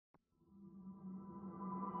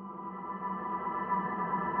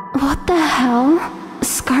the hell?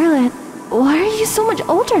 Scarlet, why are you so much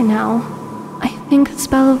older now? I think the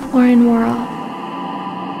spell of Warren wore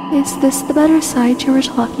off. Is this the better side you were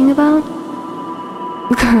talking about?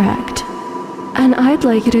 Correct. And I'd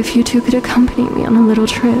like it if you two could accompany me on a little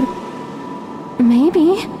trip.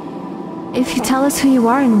 Maybe. If you tell us who you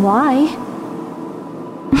are and why.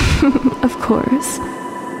 Of course.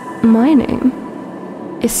 My name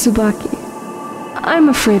is Tsubaki. I'm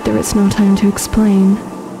afraid there is no time to explain.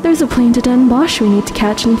 There's a plane to Den Bosch we need to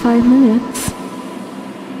catch in 5 minutes.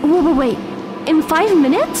 Wait. In 5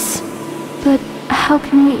 minutes? But how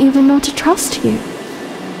can we even know to trust you?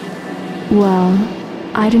 Well,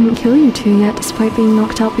 I didn't kill you two yet despite being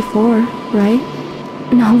knocked out before, right?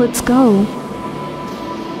 Now let's go.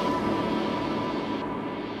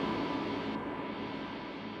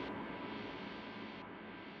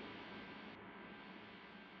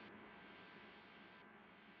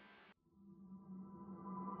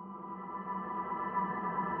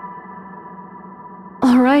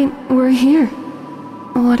 Alright, we're here.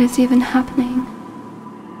 What is even happening?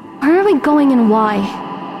 Where are we going and why?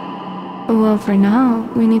 Well, for now,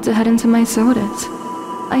 we need to head into my sodas.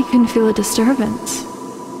 I can feel a disturbance.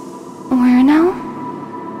 Where now?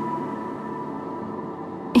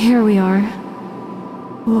 Here we are.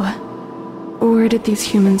 Where did these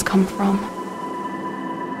humans come from?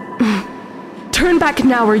 Turn back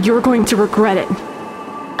now or you're going to regret it.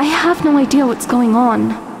 I have no idea what's going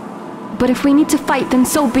on. But if we need to fight, then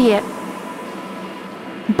so be it.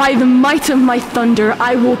 By the might of my thunder,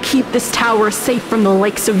 I will keep this tower safe from the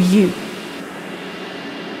likes of you.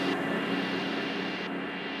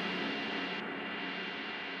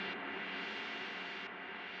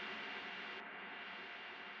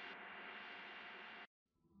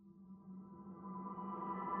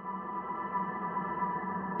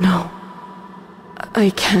 No.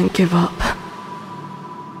 I can't give up.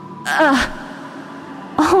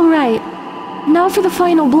 Alright. Now for the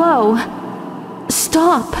final blow.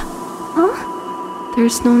 Stop. Huh?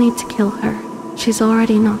 There's no need to kill her. She's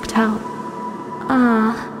already knocked out.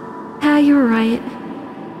 Yeah, you're right.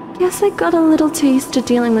 Guess I got a little too used to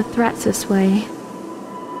dealing with threats this way.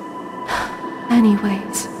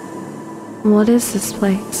 Anyways, what is this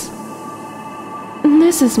place?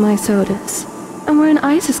 This is my Sodus, and we're in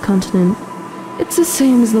Isis continent. It's the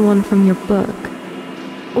same as the one from your book.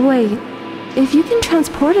 Wait, if you can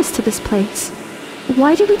transport us to this place,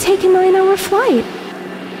 why did we take a 9-hour flight?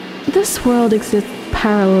 This world exists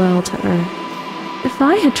parallel to Earth. If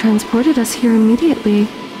I had transported us here immediately,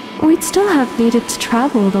 we'd still have needed to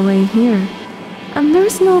travel the way here. And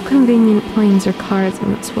there's no convenient planes or cars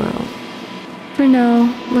in this world. For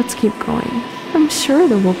now, let's keep going. I'm sure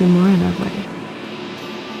there will be more in our way.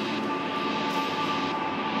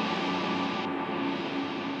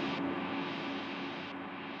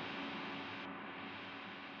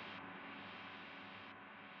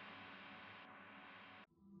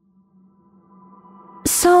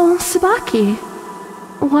 So, Tsubaki,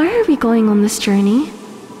 why are we going on this journey?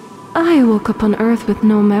 I woke up on Earth with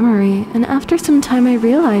no memory, and after some time I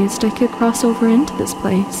realized I could cross over into this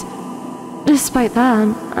place. Despite that,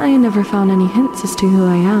 I never found any hints as to who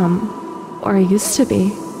I am, or I used to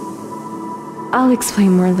be. I'll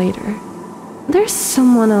explain more later. There's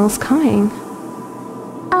someone else coming.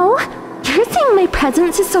 Oh, you're saying my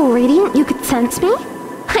presence is so radiant you could sense me?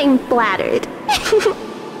 I'm flattered.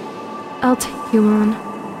 I'll take you on.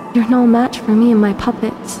 You're no match for me and my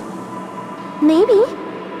puppets. Maybe.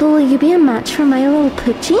 But will you be a match for my little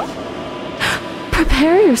Poochie?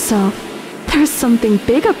 Prepare yourself. There's something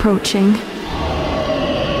big approaching.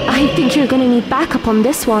 I think you're gonna need backup on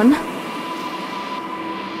this one.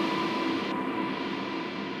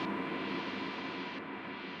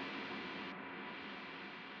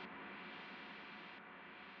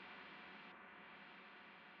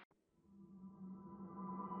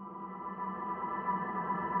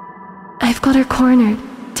 I've got her cornered.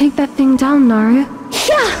 Take that thing down, Naru.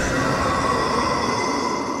 Yeah!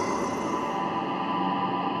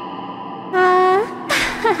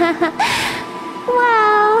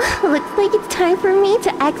 Wow, looks like it's time for me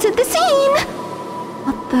to exit the scene!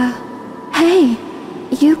 What the... Hey,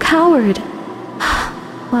 you coward.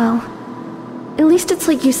 Well, at least it's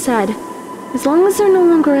like you said. As long as they're no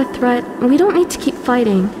longer a threat, we don't need to keep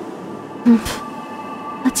fighting.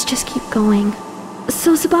 Let's just keep going.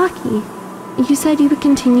 So, Tsubaki, you said you would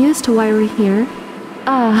continue as to why we're here?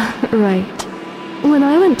 Ah, right. When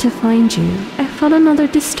I went to find you, I felt another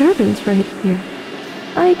disturbance right here.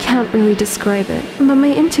 I can't really describe it, but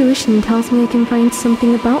my intuition tells me I can find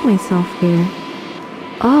something about myself here.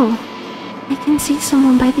 Oh, I can see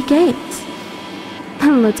someone by the gates.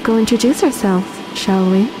 Let's go introduce ourselves,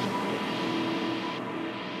 shall we?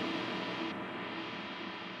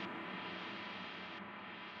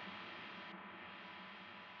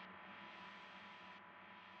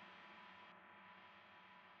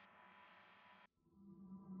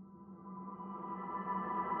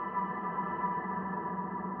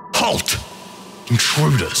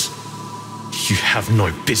 Intruders. You have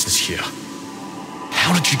no business here.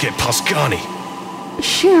 How did you get past Garni?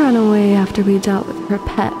 She ran away after we dealt with her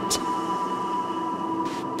pet.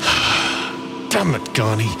 Damn it,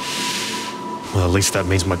 Garni. Well, at least that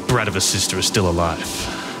means my brat of a sister is still alive.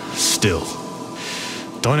 Still.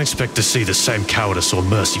 Don't expect to see the same cowardice or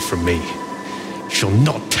mercy from me. She'll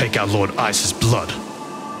not take our Lord Ice's blood.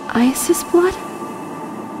 Ice's blood?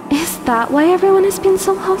 Is that why everyone has been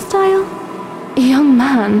so hostile? Young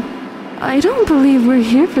man, I don't believe we're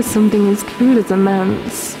here for something as crude as a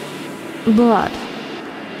man's blood.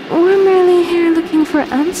 We're merely here looking for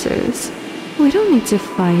answers. We don't need to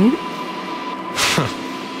fight.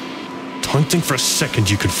 Don't think for a second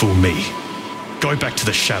you can fool me. Go back to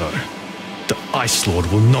the Shadow. The Ice Lord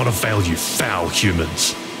will not avail you, foul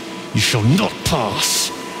humans. You shall not pass.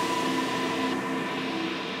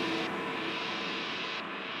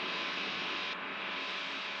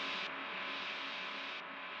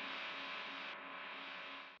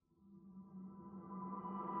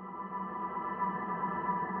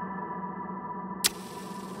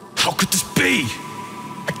 How could this be?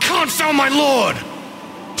 I can't found my lord!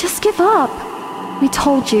 Just give up. We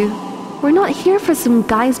told you. We're not here for some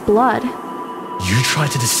guy's blood. You try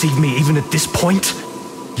to deceive me even at this point?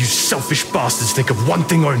 You selfish bastards think of one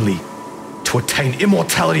thing only. To attain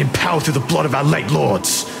immortality and power through the blood of our late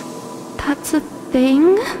lords. That's a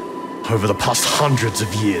thing? Over the past hundreds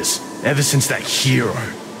of years, ever since that hero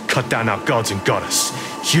cut down our gods and goddess,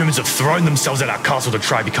 humans have thrown themselves at our castle to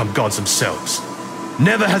try become gods themselves.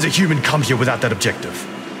 Never has a human come here without that objective.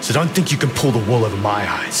 So don't think you can pull the wool over my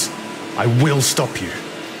eyes. I will stop you.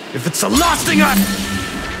 If it's the last thing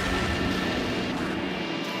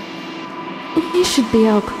He should be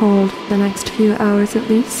out cold for the next few hours at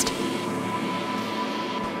least.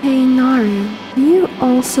 Hey Naru, do you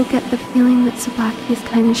also get the feeling that Tsubaki is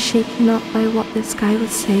kind of shaken up by what this guy was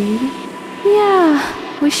saying?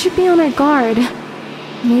 Yeah, we should be on our guard.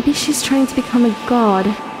 Maybe she's trying to become a god.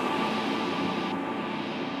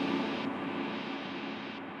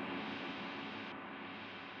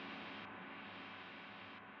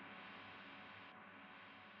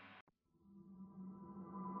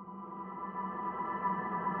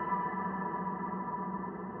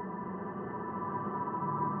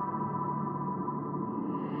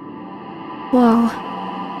 Whoa,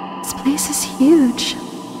 this place is huge.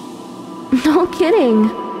 No kidding.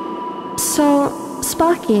 So,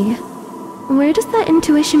 Spocky, where does that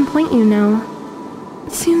intuition point you now?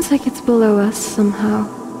 It seems like it's below us somehow.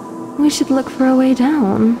 We should look for a way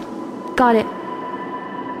down. Got it.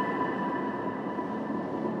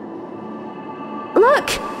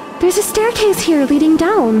 Look! There's a staircase here leading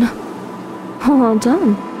down. Well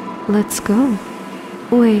done. Let's go.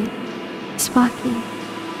 Wait, Spocky.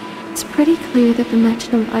 It's pretty clear that the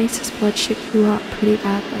mention of Ice's blood shook you up pretty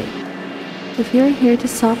badly. If you're here to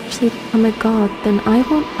selfishly become a god, then I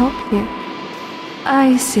won't help you.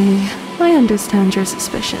 I see. I understand your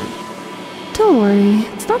suspicion. Don't worry,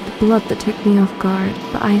 it's not the blood that took me off guard,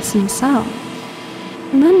 but Ice himself.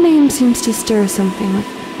 That name seems to stir something with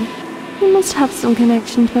me. He must have some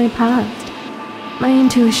connection to my past. My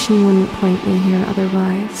intuition wouldn't point me here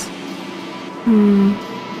otherwise.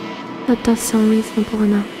 That does sound reasonable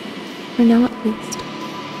enough. For now at least.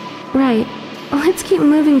 Right, let's keep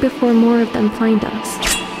moving before more of them find us.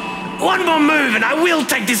 One more move and I will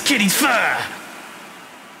take this kitty's fur!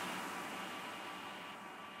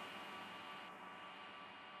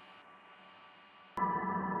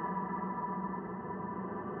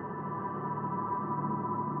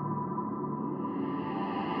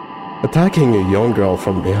 Attacking a young girl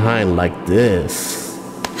from behind like this.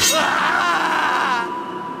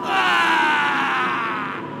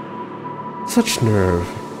 Such nerve.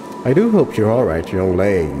 I do hope you're alright, young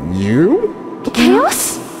lady. You?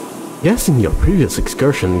 Chaos? Guessing your previous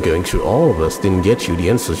excursion going through all of us didn't get you the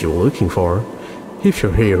answers you're looking for. If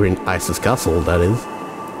you're here in Ice's castle, that is.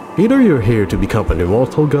 Either you're here to become an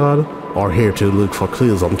immortal god, or here to look for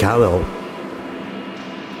clues on Kal-El.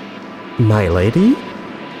 My lady?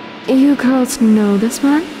 You girls know this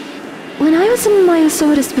man? When I was in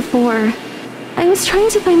Myosotis before, I was trying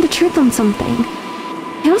to find the truth on something.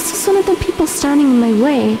 He was just one of the people standing in my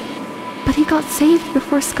way, but he got saved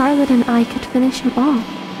before Scarlet and I could finish him off.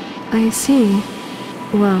 I see.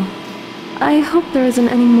 Well, I hope there isn't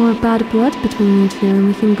any more bad blood between you two and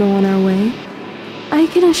we can go on our way. I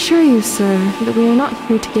can assure you, sir, that we are not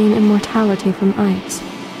here to gain immortality from ice.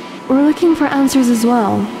 We're looking for answers as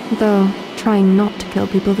well, though trying not to kill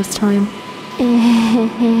people this time.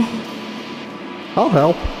 I'll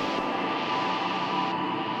help.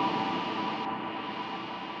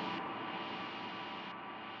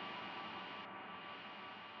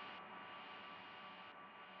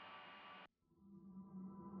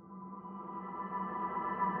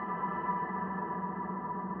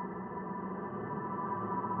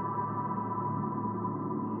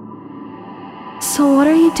 So what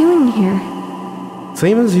are you doing here?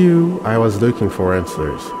 Same as you, I was looking for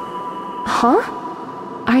answers. Huh?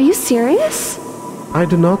 Are you serious? I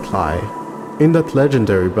do not lie. In that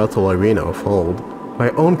legendary battle arena of old, my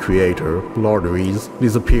own creator, Lord Reese,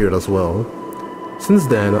 disappeared as well. Since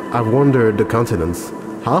then, I've wandered the continents,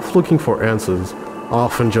 half looking for answers,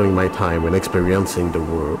 half enjoying my time and experiencing the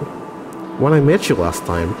world. When I met you last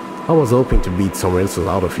time, I was hoping to beat some answers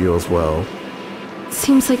out of you as well.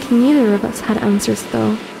 Seems like neither of us had answers,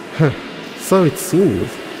 though. So it seems.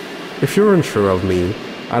 If you're unsure of me,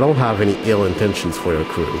 I don't have any ill intentions for your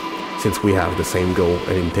crew, since we have the same goal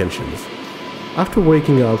and intentions. After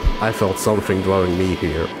waking up, I felt something drawing me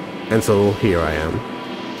here, and so here I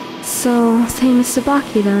am. So, same as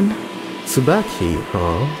Tsubaki then? Tsubaki,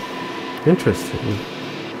 huh? Interesting.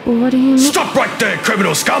 What do you mean? Stop right there,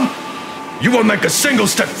 criminal scum! You won't make a single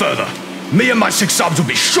step further. Me and my 6 subs will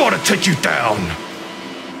be sure to take you down.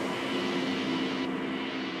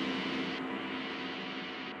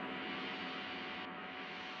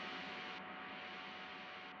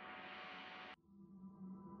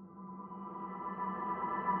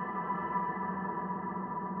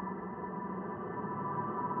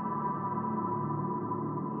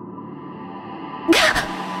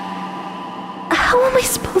 How am I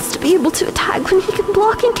supposed to be able to attack when he can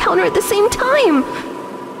block and counter at the same time?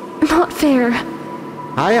 Not fair.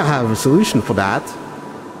 I have a solution for that.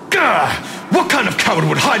 Gah! What kind of coward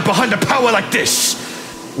would hide behind a power like this?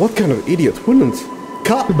 What kind of idiot wouldn't?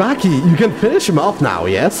 Tsubaki, you can finish him off now,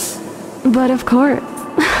 yes? But of course.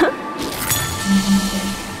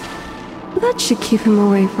 That should keep him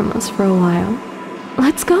away from us for a while.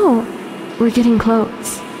 Let's go. We're getting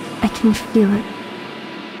close. I can feel it.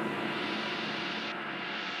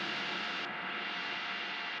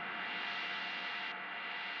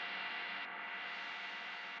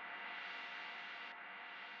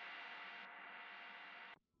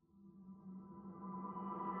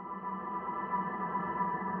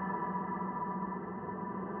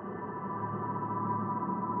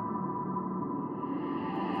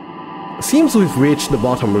 Seems we've reached the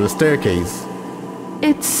bottom of the staircase.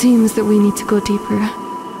 It seems that we need to go deeper.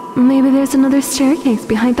 Maybe there's another staircase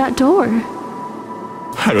behind that door.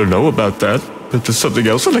 I don't know about that, but there's something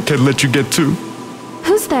else that I can let you get to.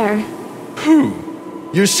 Who's there? Who?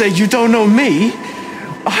 You say you don't know me?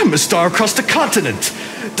 I'm a star across the continent.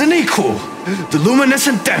 Daniqul, the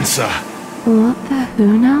luminescent dancer. What the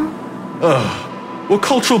who now? Well,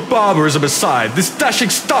 cultural barbarism aside, this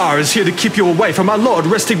dashing star is here to keep you away from my lord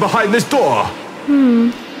resting behind this door.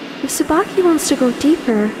 If Tsubaki wants to go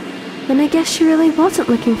deeper, then I guess she really wasn't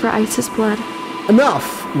looking for Ice's blood.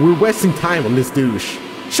 Enough! We're wasting time on this douche.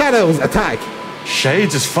 Shadows, attack!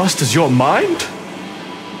 Shades as fast as your mind?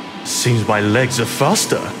 Seems my legs are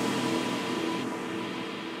faster.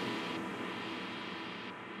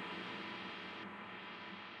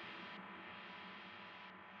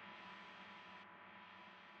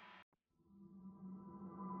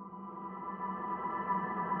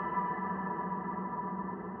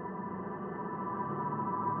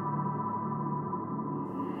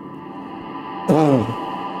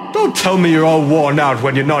 Don't tell me you're all worn out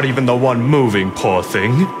when you're not even the one moving, poor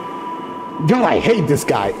thing. God, I hate this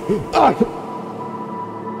guy.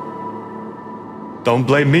 Don't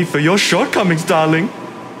blame me for your shortcomings, darling.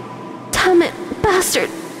 Damn it, bastard!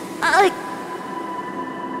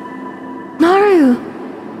 Naru!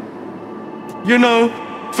 You know,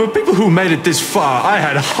 for people who made it this far, I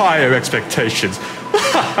had higher expectations.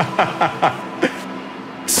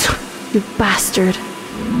 You bastard.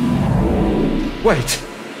 Wait,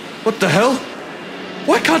 what the hell?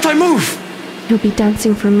 Why can't I move? You'll be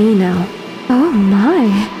dancing for me now. Oh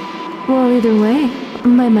my. Well, either way,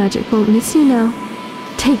 my magic won't miss you now.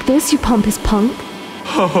 Take this, you pompous punk.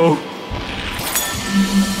 Oh.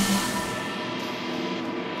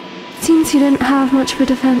 Seems you didn't have much of a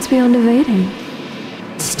defense beyond evading.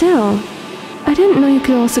 Still, I didn't know you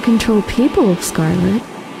could also control people, Scarlet.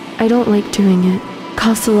 I don't like doing it.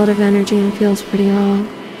 Costs a lot of energy and feels pretty wrong.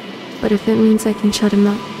 But if it means I can shut him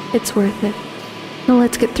up, it's worth it. Now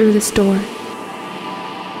let's get through this door.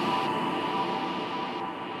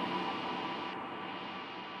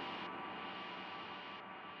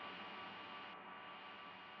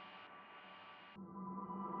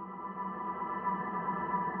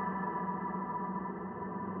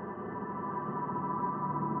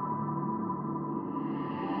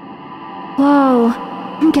 Whoa,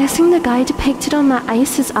 I'm guessing the guy depicted on that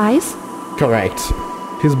ice is Ice? Correct.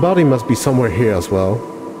 His body must be somewhere here as well.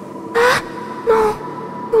 No.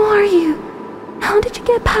 Who are you? How did you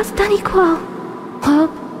get past Daniqul? Well,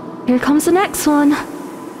 here comes the next one.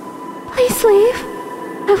 Please leave.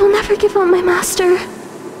 I will never give up my master.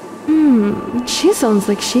 She sounds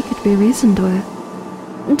like she could be reasoned with.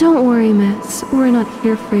 Don't worry, miss. We're not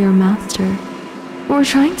here for your master. We're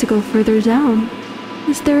trying to go further down.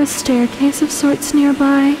 Is there a staircase of sorts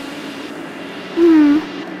nearby?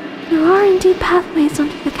 There are indeed pathways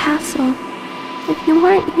under the castle. If you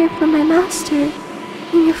weren't here for my master,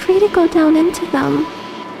 then you're free to go down into them.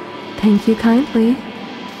 Thank you kindly.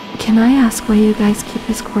 Can I ask why you guys keep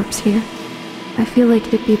his corpse here? I feel like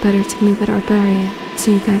it'd be better to move it or bury it,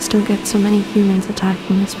 so you guys don't get so many humans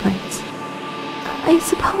attacking this place. I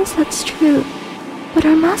suppose that's true, but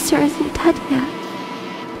our master isn't dead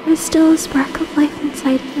yet. There's still a spark of life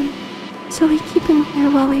inside him, so we keep him here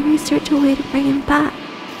while we research a way to bring him back.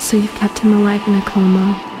 So you've kept him alive in a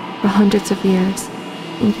coma for hundreds of years,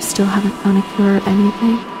 and you still haven't found a cure or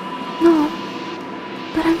anything? No,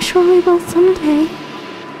 but I'm sure we will someday.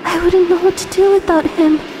 I wouldn't know what to do without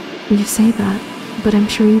him. You say that, but I'm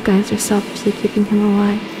sure you guys are selfishly keeping him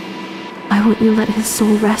alive. Why won't you let his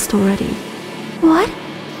soul rest already? What?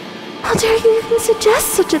 How dare you even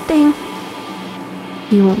suggest such a thing?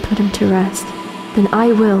 You won't put him to rest, then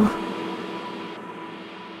I will.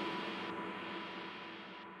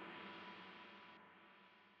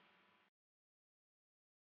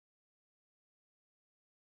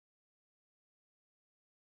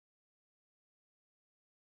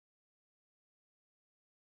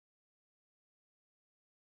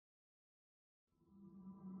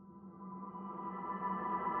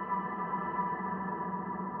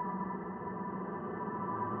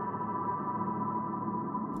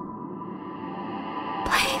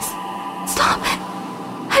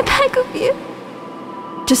 Of you.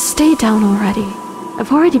 Just stay down already.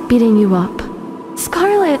 I've already beaten you up.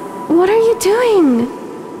 Scarlet, what are you doing?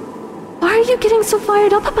 Why are you getting so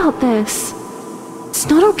fired up about this? It's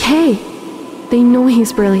not okay. They know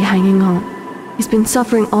he's barely hanging on. He's been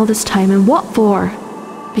suffering all this time, and what for?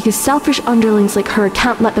 Because selfish underlings like her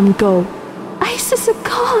can't let them go. Ice is a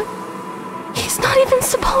god. He's not even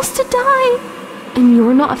supposed to die. And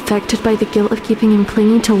you're not affected by the guilt of keeping him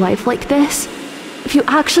clinging to life like this? If you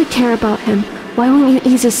actually care about him, why won't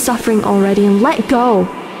you ease his suffering already and let go?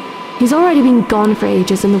 He's already been gone for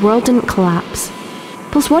ages and the world didn't collapse.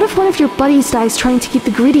 Plus, what if one of your buddies dies trying to keep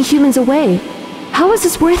the greedy humans away? How is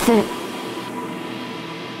this worth it?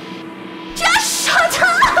 Just shut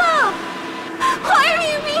up! Why are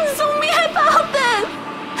you being so mean about this?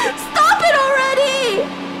 Stop it already!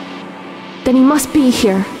 Then he must be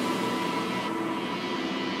here.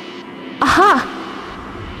 Aha!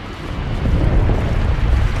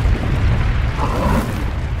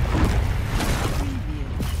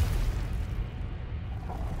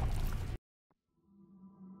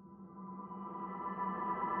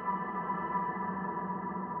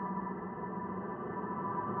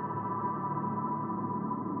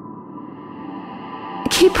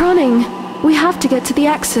 Keep running. We have to get to the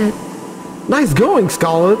exit. Nice going,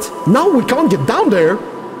 Scarlet. Now we can't get down there.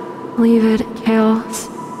 Leave it, Chaos.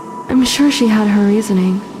 I'm sure she had her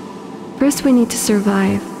reasoning. First we need to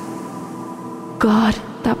survive. God,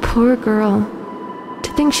 that poor girl.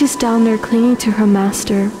 To think she's down there clinging to her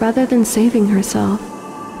master rather than saving herself.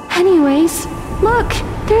 Anyways, look!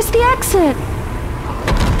 There's the exit!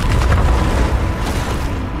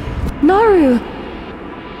 Naru!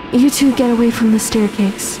 You two get away from the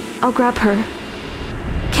staircase. I'll grab her.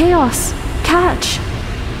 Chaos! Catch!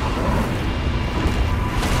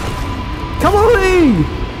 Come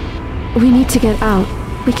on! We need to get out.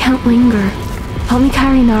 We can't linger. Help me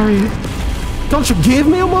carry Naru. Don't you give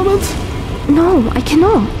me a moment? No, I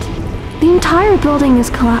cannot. The entire building is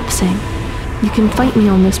collapsing. You can fight me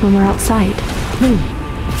on this when we're outside.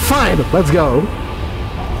 Fine, let's go.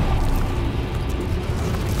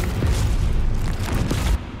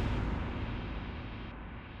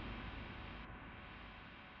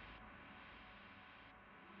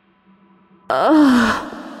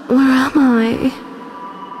 Where am I?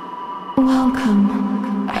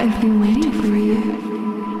 Welcome. I've been waiting for you.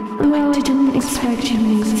 Well, I didn't expect you to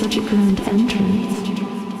make such a grand entrance.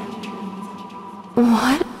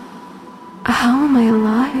 What? How am I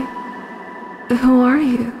alive? Who are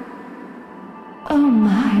you? Oh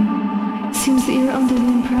my. Seems that you're under the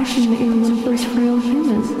impression that you're one of those frail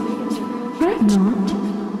humans. Fret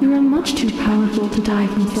not. You are much too powerful to die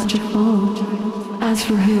from such a fall. As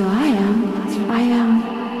for who I am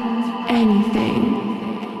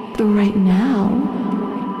anything. But right now,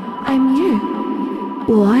 I'm you.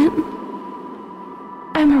 What?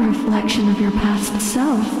 I'm a reflection of your past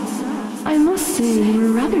self. I must say you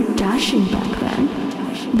were rather dashing back then,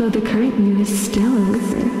 though the current you is still a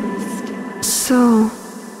wizard. So,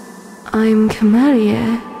 I'm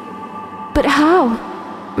Camellia. But how?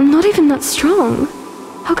 I'm not even that strong.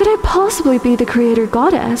 How could I possibly be the creator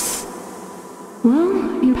goddess?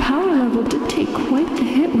 Well, your power level did take quite the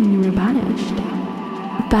hit when you were banished.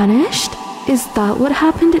 Banished? Is that what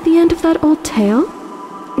happened at the end of that old tale?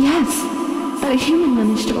 Yes, that human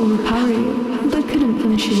managed to overpower you, but couldn't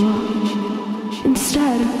finish you off.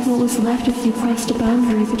 Instead, what was left of you crossed a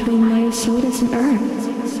boundary between Myosotis and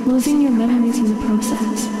Earth, losing your memories in the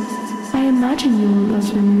process. I imagine you want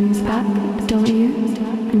those memories back, don't you?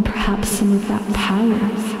 And perhaps some of that power.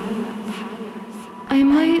 I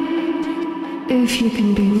might, if you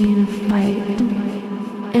can beat me in a fight.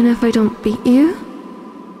 And if I don't beat you?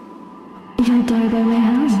 You'll die by my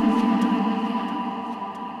hand.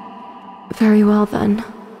 Very well then.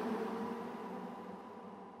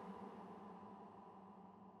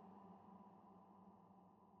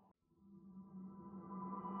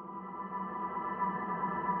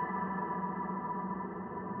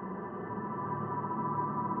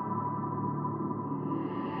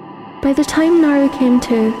 By the time Naru came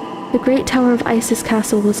to, the great tower of Isis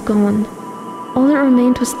Castle was gone. All that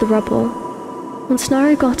remained was the rubble. Once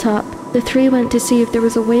Naru got up, the three went to see if there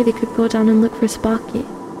was a way they could go down and look for Sabaki,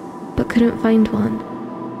 but couldn't find one.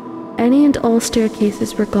 Any and all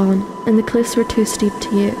staircases were gone, and the cliffs were too steep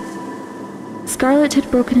to use. Scarlet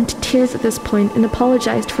had broken into tears at this point and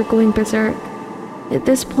apologized for going berserk. At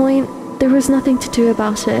this point, there was nothing to do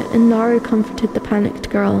about it, and Naru comforted the panicked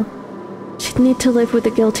girl. She'd need to live with the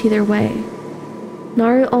guilt either way.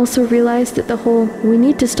 Naru also realized that the whole "we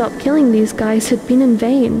need to stop killing these guys" had been in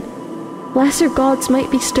vain. Lesser gods might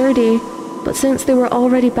be sturdy, but since they were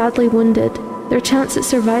already badly wounded, their chance at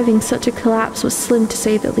surviving such a collapse was slim to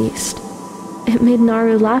say the least. It made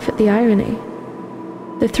Naru laugh at the irony.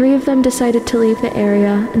 The three of them decided to leave the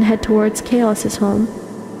area and head towards Chaos's home,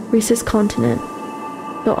 Reese's continent,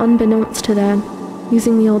 though unbeknownst to them,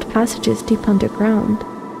 using the old passages deep underground.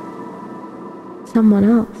 Someone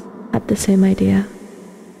else had the same idea.